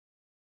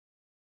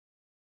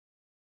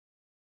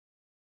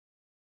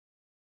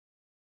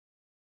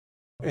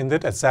In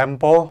this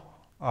example,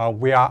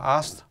 we are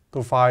asked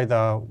to find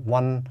the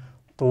 1,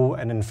 2,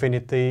 and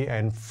infinity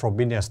and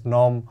Frobenius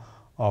norm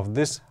of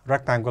this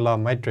rectangular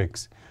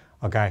matrix.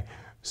 Okay,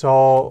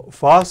 so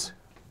first,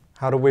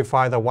 how do we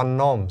find the 1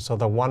 norm? So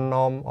the 1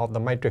 norm of the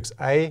matrix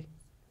A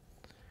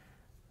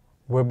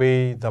will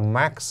be the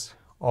max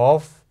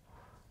of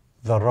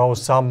the row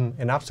sum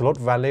in absolute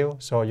value.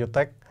 So you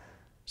take,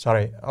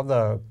 of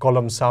the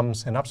column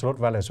sums in absolute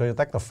value. So you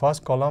take the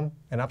first column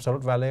in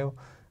absolute value,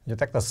 you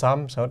take the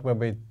sum, so it will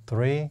be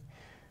 3,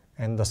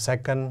 and the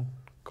second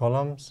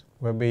columns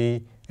will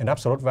be in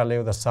absolute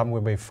value, the sum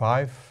will be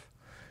 5,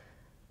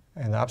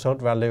 and the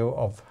absolute value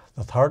of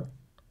the third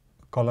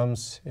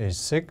columns is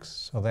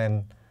 6. So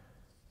then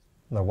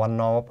the 1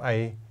 norm of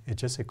A is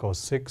just equals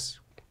 6.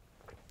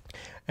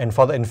 And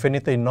for the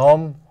infinity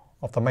norm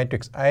of the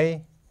matrix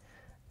A,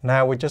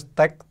 now we just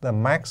take the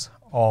max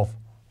of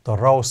the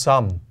row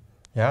sum.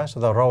 Yeah, so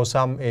the row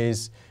sum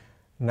is,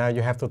 now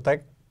you have to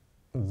take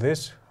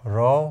this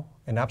row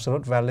in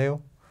absolute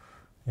value.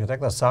 You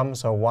take the sum,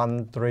 so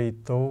 1, 3,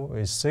 2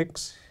 is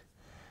 6.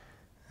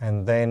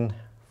 And then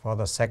for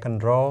the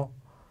second row,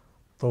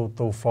 2,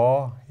 2,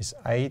 4 is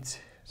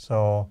 8.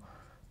 So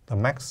the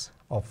max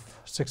of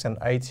 6 and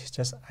 8 is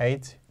just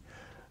 8.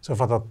 So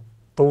for the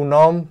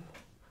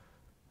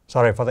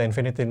for the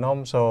infinity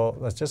norm, so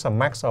that's just a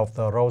max of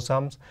the row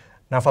sums.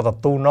 Now for the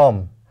 2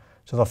 norm,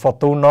 so for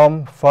 2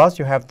 norm, first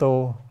you have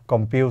to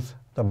compute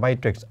the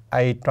matrix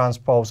A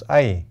transpose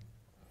A.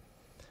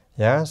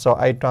 Yeah, so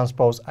A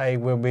transpose A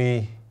will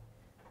be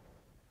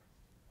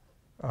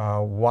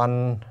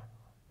 1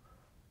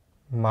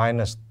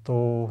 minus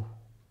 2,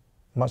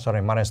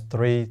 minus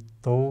 3,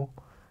 2,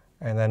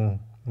 and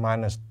then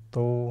minus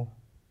 2,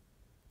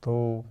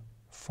 2,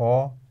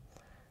 4.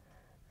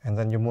 And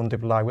then you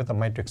multiply with the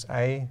matrix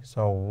A,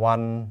 so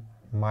 1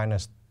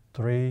 minus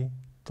 3,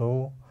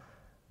 2,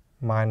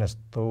 minus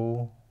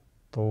 2,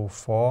 2,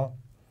 4.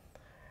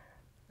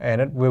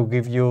 And it will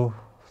give you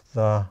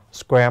the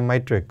square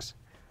matrix,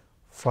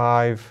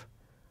 5,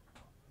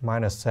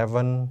 minus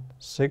 7,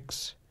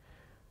 6,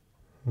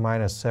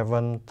 minus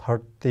 7,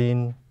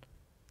 13,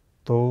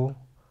 2,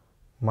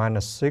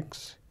 minus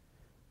 6,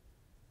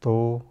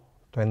 2,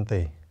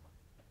 20.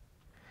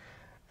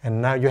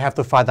 And now you have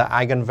to find the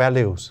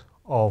eigenvalues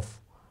of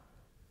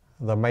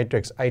the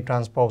matrix A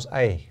transpose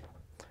A.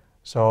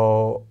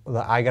 So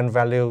the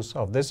eigenvalues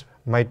of this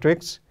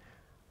matrix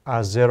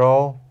are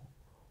 0,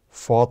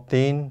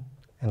 14,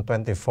 and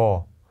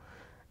 24.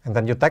 And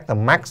then you take the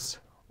max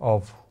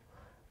of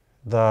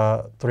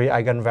the 3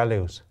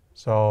 eigenvalues.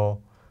 So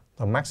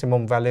the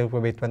maximum value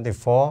will be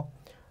 24.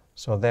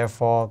 So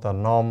therefore the 2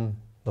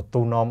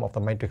 norm of the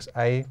matrix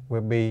A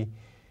will be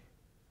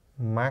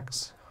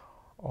max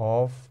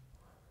of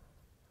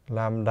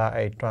lambda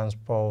A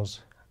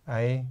transpose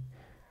A,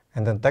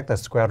 and then take the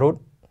square root.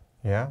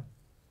 Yeah,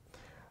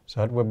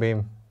 so it will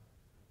be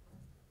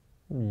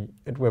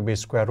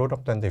square root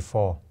of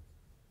 24,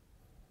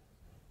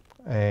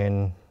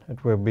 and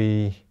it will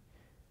be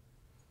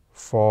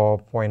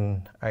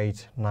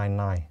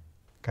 4.899.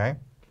 Okay,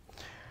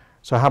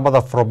 so how about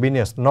the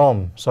Frobenius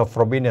norm? So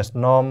Frobenius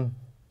norm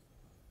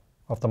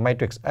of the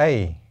matrix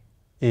A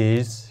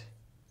is,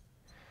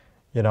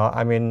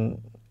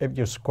 if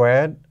you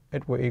squared,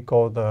 it will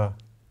equal the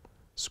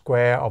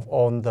square of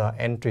all the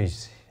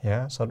entries.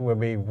 Yeah, so it will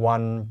be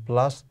 1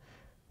 plus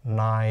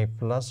 9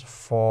 plus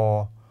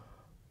 4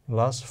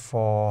 plus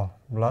 4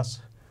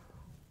 plus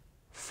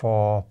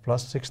 4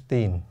 plus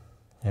 16.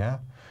 Yeah,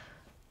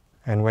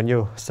 and when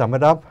you sum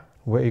it up,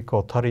 it will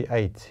equal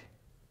 38.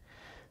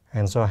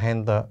 And so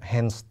hence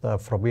the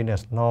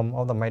Frobenius norm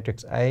of the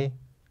matrix A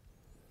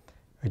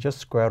is just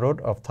square root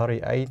of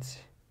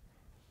 38,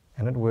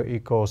 and it will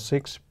equal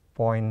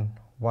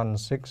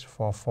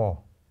 6.1644.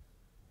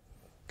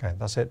 Okay,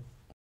 that's it.